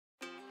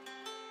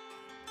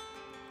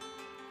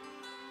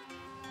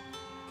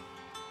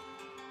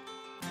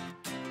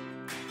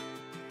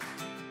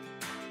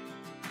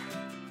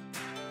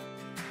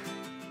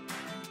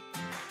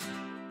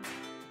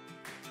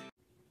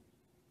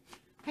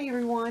Hi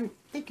everyone,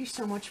 thank you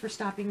so much for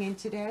stopping in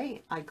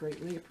today. I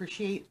greatly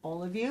appreciate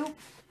all of you.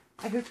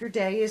 I hope your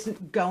day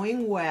isn't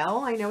going well.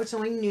 I know it's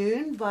only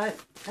noon, but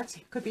that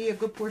could be a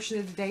good portion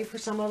of the day for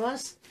some of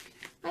us.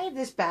 I have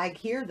this bag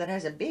here that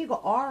has a big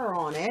R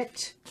on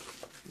it,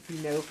 if you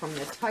know from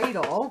the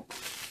title.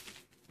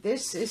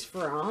 This is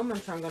from,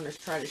 I'm going to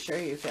try to show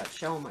you without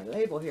showing my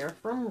label here,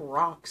 from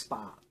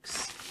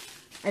Rocksbox.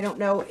 I don't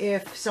know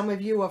if some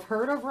of you have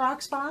heard of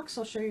Rocksbox.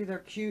 I'll show you their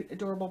cute,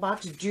 adorable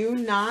box. Do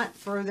not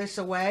throw this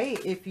away.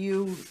 If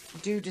you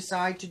do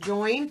decide to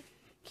join,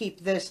 keep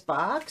this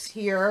box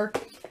here.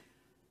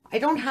 I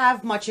don't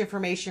have much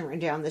information written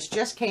down. This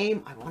just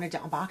came. I wanted to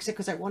unbox it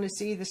because I want to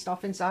see the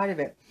stuff inside of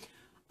it.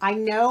 I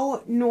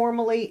know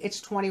normally it's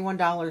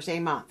 $21 a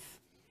month.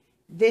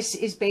 This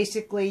is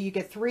basically, you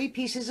get 3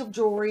 pieces of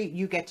jewelry.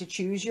 You get to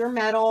choose your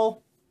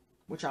metal,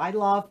 which I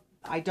love.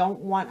 I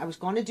was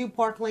going to do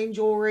Park Lane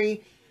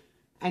jewelry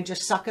and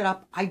just suck it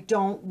up. I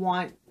don't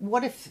want,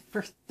 what if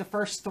for the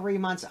first 3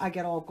 months I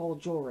get all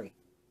gold jewelry?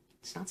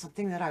 It's not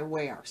something that I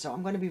wear, so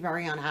I'm going to be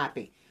very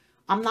unhappy.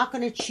 I'm not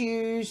going to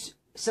choose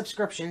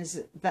subscriptions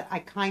that I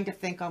kind of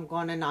think I'm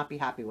going to not be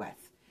happy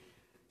with.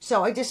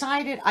 So I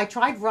decided, I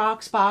tried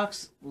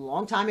Rocksbox a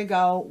long time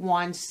ago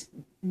once,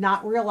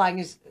 not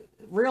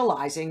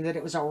realizing that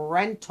it was a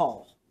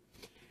rental.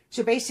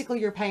 So basically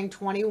you're paying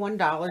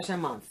 $21 a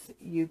month.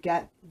 You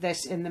get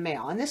this in the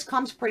mail. And this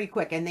comes pretty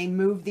quick. And they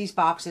move these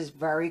boxes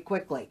very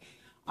quickly.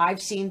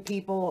 I've seen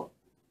people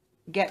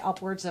get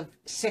upwards of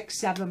 6,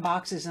 7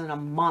 boxes in a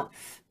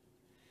month.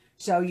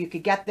 So you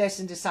could get this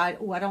and decide,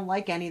 oh, I don't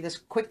like any of this.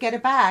 Quick, get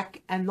it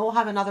back. And they'll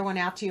have another one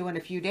out to you in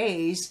a few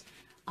days.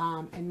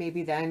 And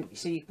maybe then,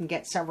 so you can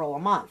get several a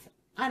month.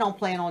 I don't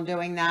plan on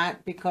doing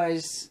that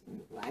because,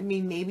 I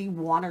mean, maybe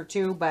 1 or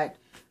 2, but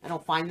I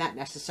don't find that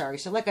necessary.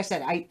 So like I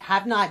said, I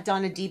have not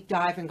done a deep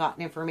dive and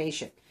gotten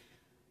information.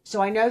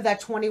 So I know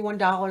that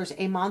 $21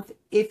 a month,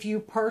 if you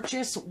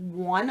purchase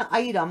 1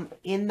 item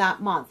in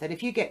that month, and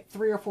if you get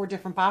 3 or 4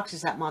 different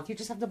boxes that month, you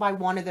just have to buy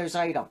 1 of those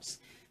items.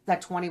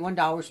 That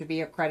 $21 would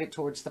be a credit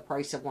towards the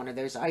price of 1 of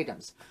those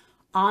items.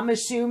 I'm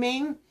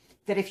assuming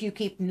that if you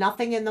keep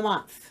nothing in the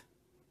month,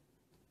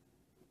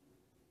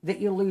 that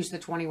you lose the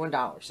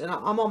 $21. And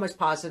I'm almost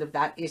positive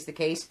that is the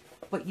case.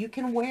 But you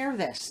can wear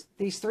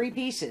these 3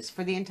 pieces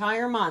for the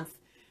entire month.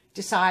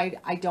 Decide,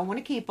 I don't want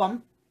to keep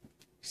them.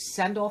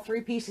 Send all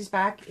 3 pieces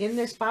back in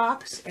this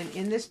box and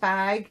in this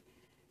bag.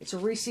 It's a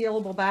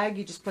resealable bag.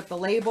 You just put the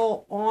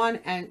label on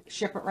and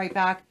ship it right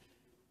back.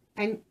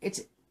 And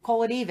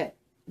call it even.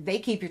 They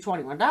keep your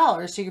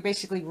 $21. So you're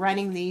basically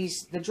renting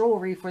the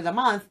jewelry for the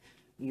month.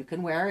 You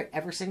can wear it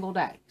every single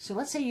day. So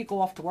let's say you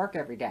go off to work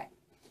every day.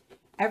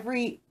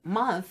 Every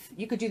month,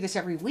 you could do this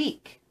every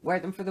week. Wear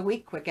them for the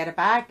week, quick, get it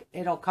back.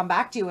 It'll come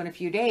back to you in a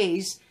few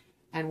days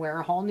and wear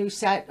a whole new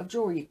set of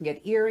jewelry. You can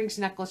get earrings,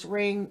 necklace,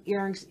 ring,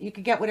 earrings. You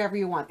can get whatever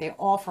you want. They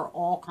offer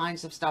all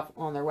kinds of stuff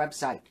on their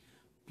website.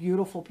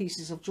 Beautiful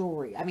pieces of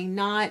jewelry. I mean,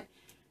 not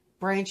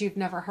brands you've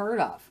never heard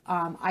of.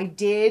 I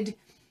did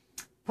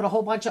put a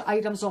whole bunch of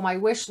items on my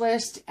wish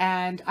list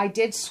and I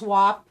did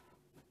swap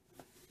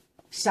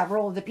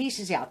several of the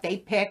pieces out.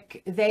 I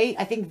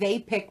think they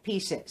pick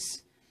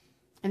pieces.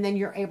 And then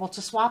you're able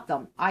to swap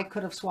them. I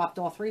could have swapped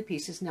all 3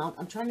 pieces. Now,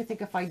 I'm trying to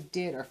think if I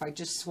did or if I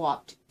just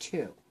swapped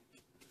 2.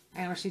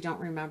 I honestly don't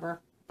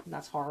remember.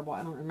 That's horrible.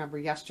 I don't remember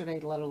yesterday,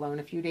 let alone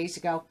a few days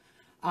ago.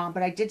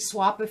 But I did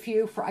swap a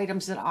few for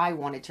items that I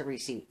wanted to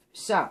receive.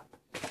 So,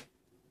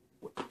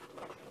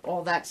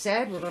 all that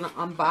said, we're going to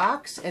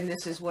unbox. And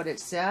this is what it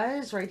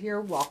says right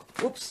here.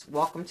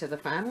 Welcome to the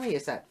family,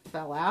 as that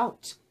fell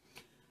out.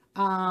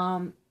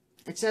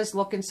 It says,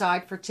 look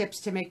inside for tips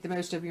to make the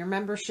most of your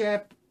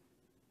membership.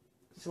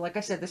 So like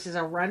I said, this is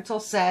a rental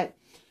set.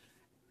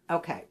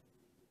 Okay.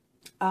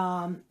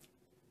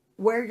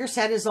 Wear your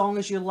set as long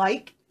as you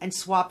like and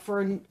swap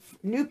for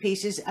new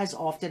pieces as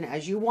often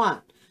as you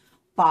want.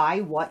 Buy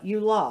what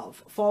you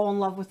love. Fall in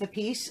love with a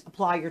piece.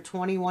 Apply your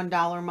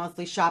 $21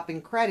 monthly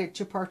shopping credit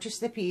to purchase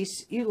the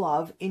piece you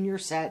love in your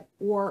set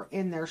or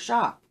in their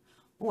shop.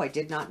 Oh, I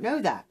did not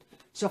know that.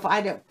 So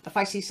if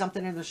I see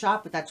something in the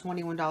shop with that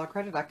 $21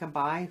 credit, I can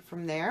buy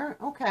from there.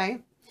 Okay.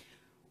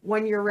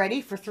 When you're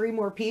ready for 3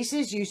 more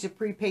pieces, use a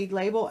prepaid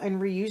label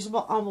and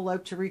reusable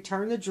envelope to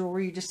return the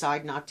jewelry you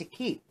decide not to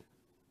keep.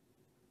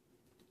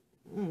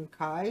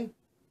 Okay.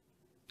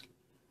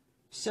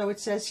 So it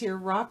says here,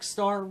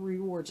 Rockstar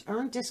Rewards.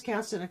 Earn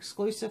discounts and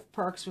exclusive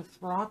perks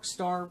with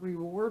Rockstar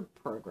Reward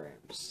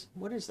programs.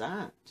 What is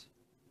that?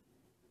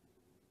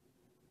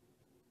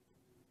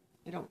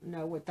 I don't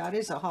know what that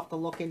is. I'll have to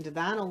look into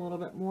that a little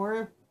bit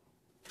more.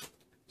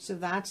 So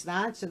that's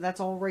that. So that's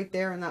all right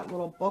there in that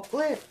little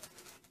booklet.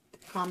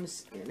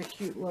 Comes in a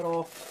cute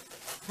little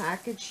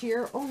package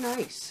here. Oh,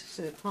 nice.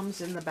 So it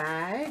comes in the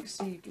bag.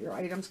 So your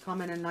items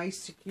come in a nice,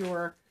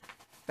 secure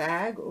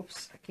bag.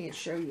 Oops, I can't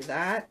show you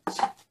that.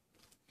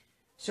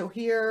 So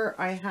here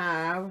I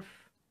have,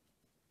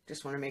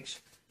 just want to make sure,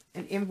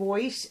 an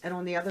invoice. And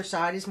on the other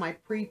side is my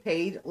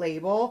prepaid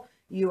label.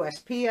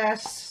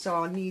 USPS, so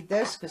I'll need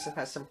this because it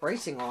has some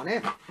pricing on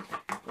it.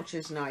 which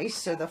is nice.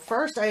 So the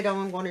first item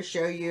I'm going to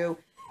show you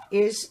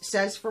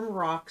says from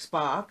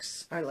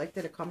Rocksbox. I like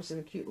that it comes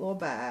in cute little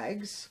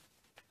bags.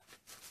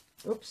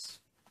 Oops,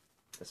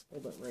 just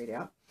pulled it right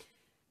out.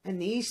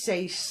 And these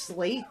say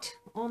slate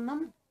on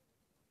them.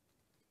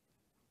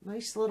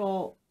 Nice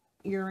little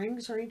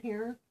earrings right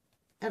here.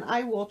 And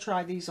I will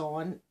try these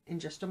on in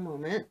just a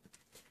moment.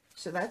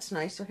 So that's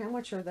nice. So how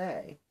much are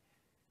they?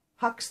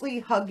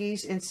 Huxley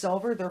Huggies in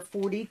silver. They're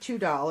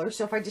 $42.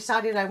 So if I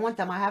decided I want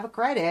them, I have a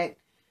credit.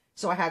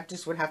 So I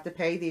just would have to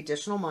pay the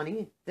additional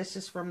money. This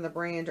is from the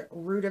brand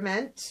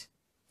Rudiment.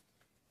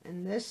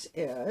 And this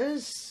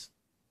is,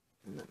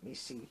 let me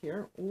see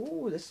here.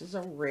 Ooh, this is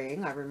a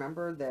ring. I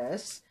remember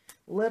this.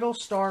 Little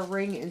star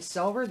ring in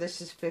silver.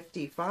 This is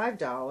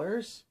 $55.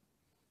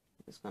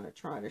 I'm just going to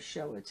try to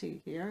show it to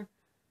you here.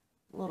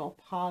 Little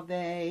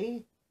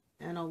pave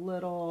and a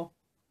little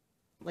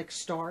like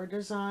star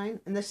design.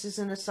 And this is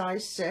in a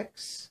size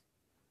 6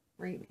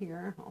 right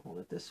here. I'll hold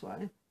it this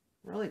way.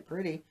 Really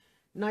pretty.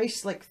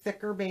 Nice like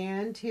thicker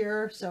band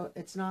here. So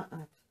it's not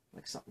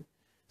like something.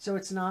 So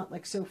it's not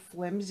like so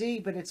flimsy,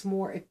 but it's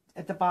more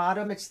at the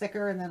bottom it's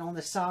thicker, and then on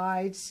the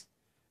sides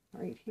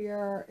right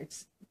here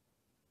it's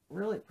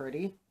really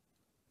pretty.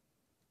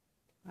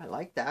 I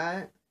like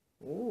that.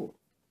 Ooh,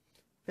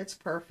 fits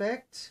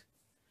perfect.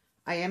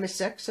 I am a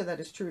 6, so that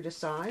is true to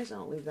size.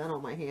 I'll leave that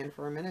on my hand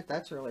for a minute.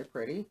 That's really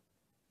pretty.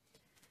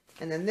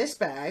 And then this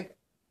bag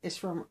is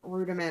from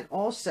Rudiment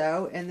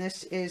also, and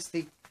this is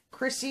the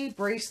Chrissy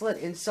bracelet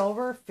in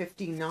silver,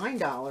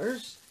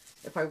 $59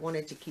 if I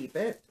wanted to keep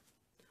it.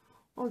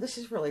 Oh, this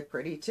is really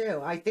pretty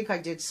too. I think I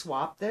did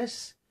swap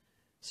this.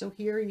 So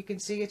here you can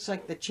see it's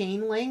like the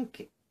chain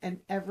link, and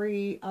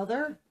every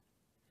other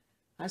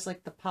has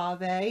like the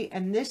pave,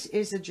 and this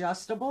is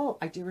adjustable.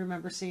 I do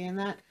remember seeing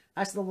that.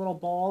 Has the little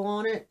ball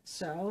on it.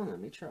 So let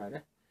me try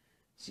to,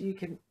 so you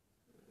can,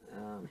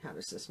 how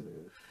does this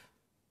move?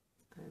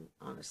 I'm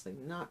honestly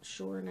not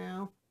sure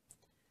now.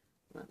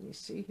 Let me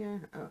see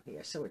here. Oh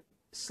yeah, so it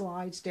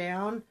slides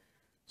down.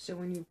 So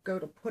when you go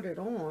to put it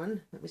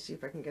on, let me see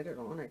if I can get it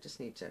on. I just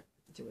need to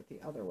do it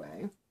the other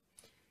way.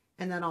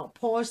 And then I'll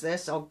pause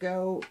this. I'll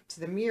go to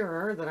the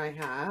mirror that I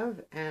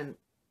have, and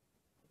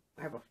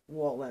I have a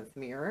wall length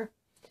mirror.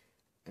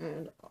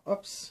 And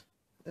oops,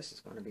 this is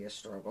going to be a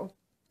struggle.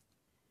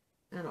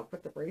 And I'll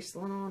put the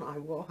bracelet on. I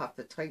will have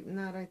to tighten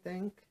that, I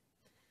think.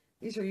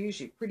 These are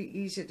usually pretty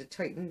easy to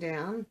tighten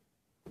down.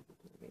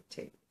 Let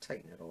me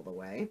tighten it all the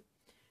way.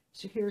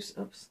 So here's,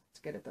 oops, let's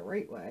get it the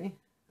right way.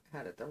 I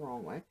had it the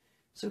wrong way.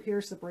 So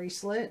here's the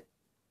bracelet.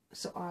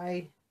 So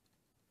I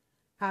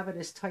have it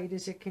as tight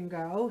as it can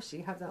go. So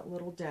you have that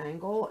little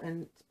dangle,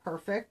 and it's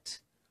perfect.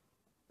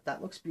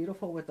 That looks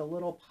beautiful with the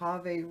little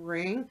pave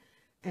ring.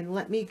 And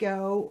let me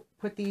go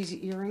put these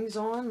earrings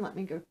on. Let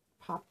me go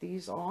pop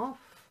these off.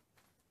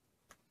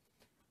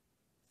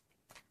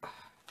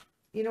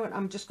 You know what?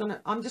 I'm just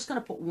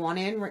gonna put one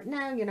in right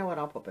now. You know what?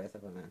 I'll put both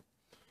of them in.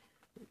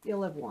 You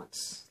live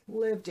once,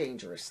 live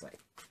dangerously.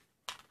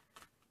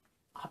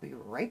 I'll be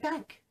right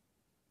back.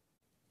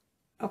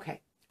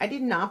 Okay, I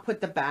did not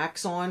put the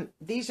backs on.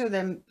 These are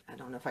them. I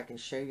don't know if I can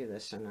show you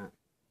this or not.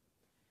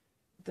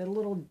 The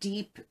little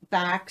deep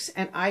backs,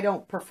 and I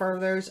don't prefer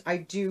those. I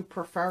do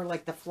prefer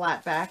like the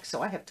flat backs,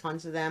 so I have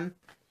tons of them.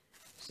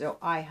 So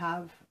I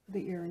have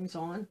the earrings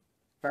on.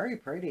 Very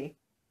pretty.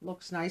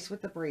 Looks nice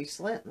with the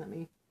bracelet. Let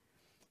me.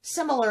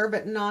 Similar,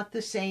 but not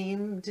the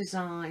same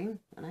design.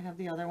 And I have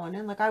the other one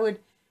in. Like I would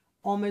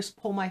almost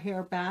pull my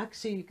hair back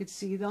so you could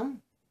see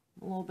them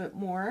a little bit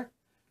more.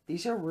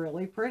 These are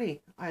really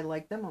pretty. I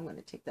like them. I'm going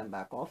to take them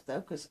back off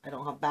though, because I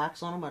don't have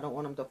backs on them. I don't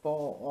want them to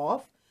fall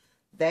off.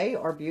 They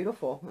are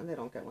beautiful. And they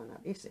don't go in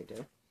that. Yes, they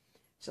do.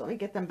 So let me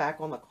get them back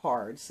on the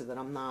card so that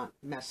I'm not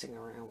messing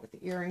around with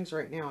the earrings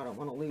right now. I don't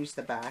want to lose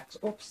the backs.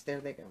 Oops, there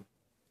they go.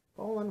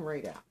 Falling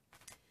right out.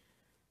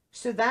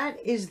 So that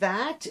is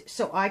that.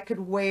 So I could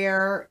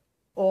wear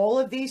all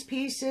of these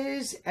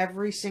pieces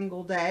every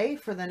single day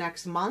for the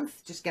next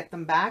month. Just get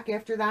them back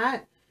after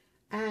that.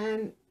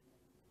 And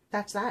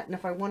that's that. And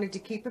if I wanted to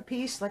keep a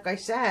piece, like I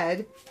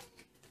said,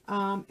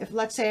 if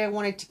let's say I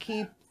wanted to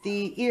keep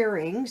the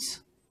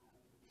earrings,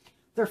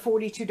 they're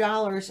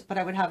 $42, but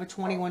I would have a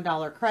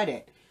 $21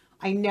 credit.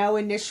 I know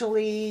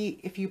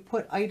initially if you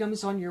put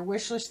items on your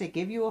wish list, they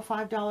give you a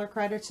 $5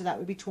 credit. So that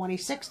would be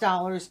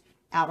 $26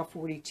 out of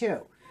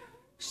 $42.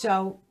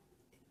 So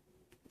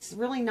it's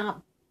really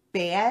not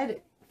bad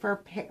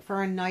for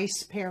a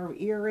nice pair of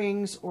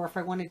earrings, or if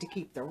I wanted to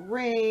keep the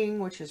ring,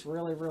 which is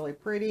really, really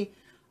pretty.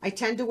 I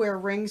tend to wear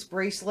rings,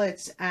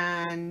 bracelets,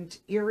 and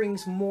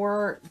earrings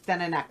more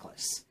than a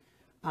necklace.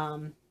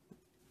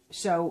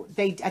 So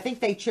I think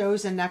they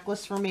chose a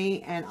necklace for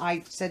me, and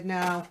I said,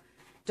 no,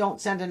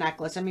 don't send a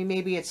necklace. I mean,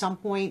 maybe at some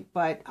point,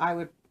 but I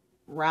would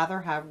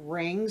rather have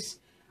rings.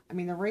 I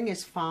mean, the ring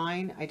is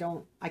fine.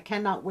 I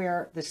cannot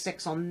wear the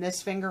 6 on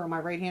this finger on my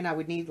right hand. I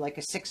would need like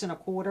a 6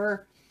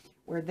 1/4,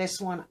 where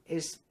this one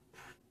is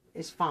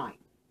fine.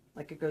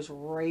 Like it goes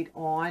right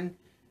on.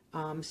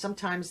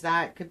 Sometimes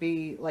that could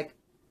be like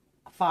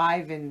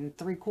 5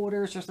 3/4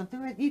 or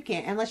something. You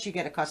can't, unless you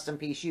get a custom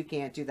piece, you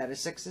can't do that. A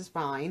 6 is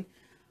fine.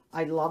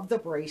 I love the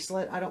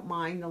bracelet. I don't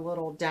mind the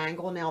little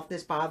dangle. Now, if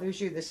this bothers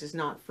you, this is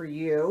not for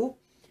you.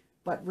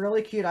 But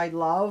really cute. I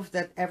love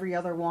that every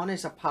other one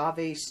is a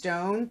pave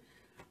stone.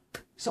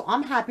 So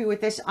I'm happy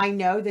with this. I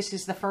know this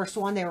is the first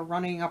one. They were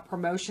running a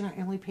promotion. I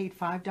only paid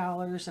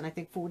 $5 and I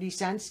think 40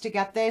 cents to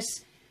get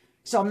this.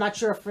 So I'm not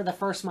sure if for the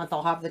first month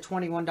I'll have the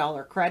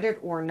 $21 credit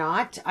or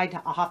not.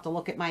 I'll have to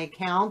look at my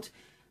account.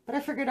 But I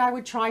figured I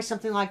would try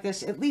something like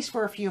this at least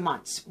for a few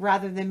months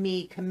rather than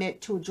me commit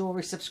to a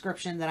jewelry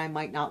subscription that I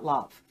might not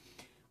love.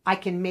 I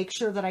can make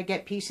sure that I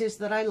get pieces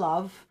that I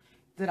love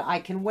that I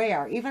can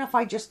wear. Even if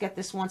I just get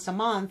this once a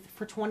month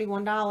for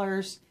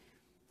 $21,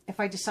 if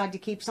I decide to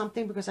keep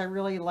something because I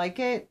really like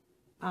it,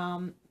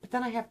 but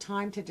then I have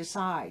time to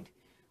decide.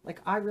 Like,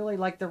 I really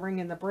like the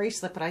ring and the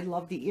bracelet, but I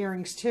love the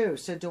earrings too.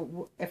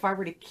 So if I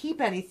were to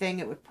keep anything,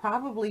 it would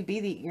probably be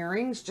the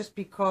earrings, just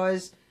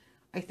because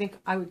I think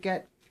I would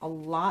get a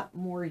lot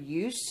more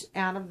use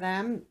out of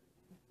them.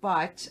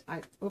 But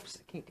oops,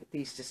 I can't get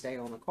these to stay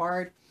on the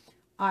card.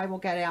 I will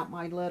get out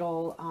my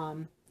little,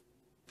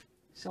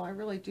 so I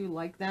really do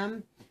like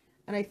them.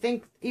 And I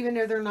think even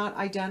though they're not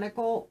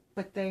identical,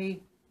 but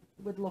they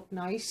would look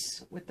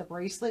nice with the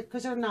bracelet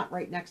because they're not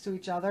right next to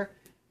each other.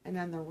 And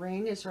then the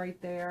ring is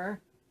right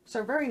there.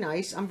 So very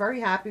nice. I'm very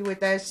happy with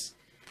this.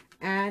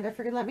 And I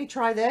figured, let me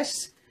try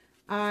this.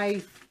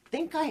 I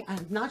think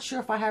I'm not sure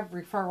if I have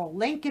referral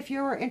link. If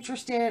you're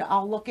interested,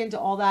 I'll look into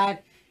all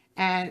that.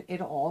 And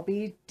it'll all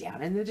be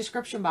down in the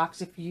description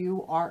box if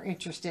you are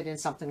interested in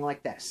something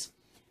like this.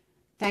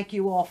 Thank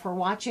you all for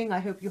watching. I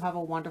hope you have a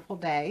wonderful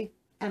day.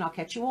 And I'll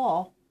catch you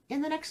all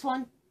in the next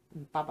one.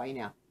 Bye-bye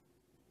now.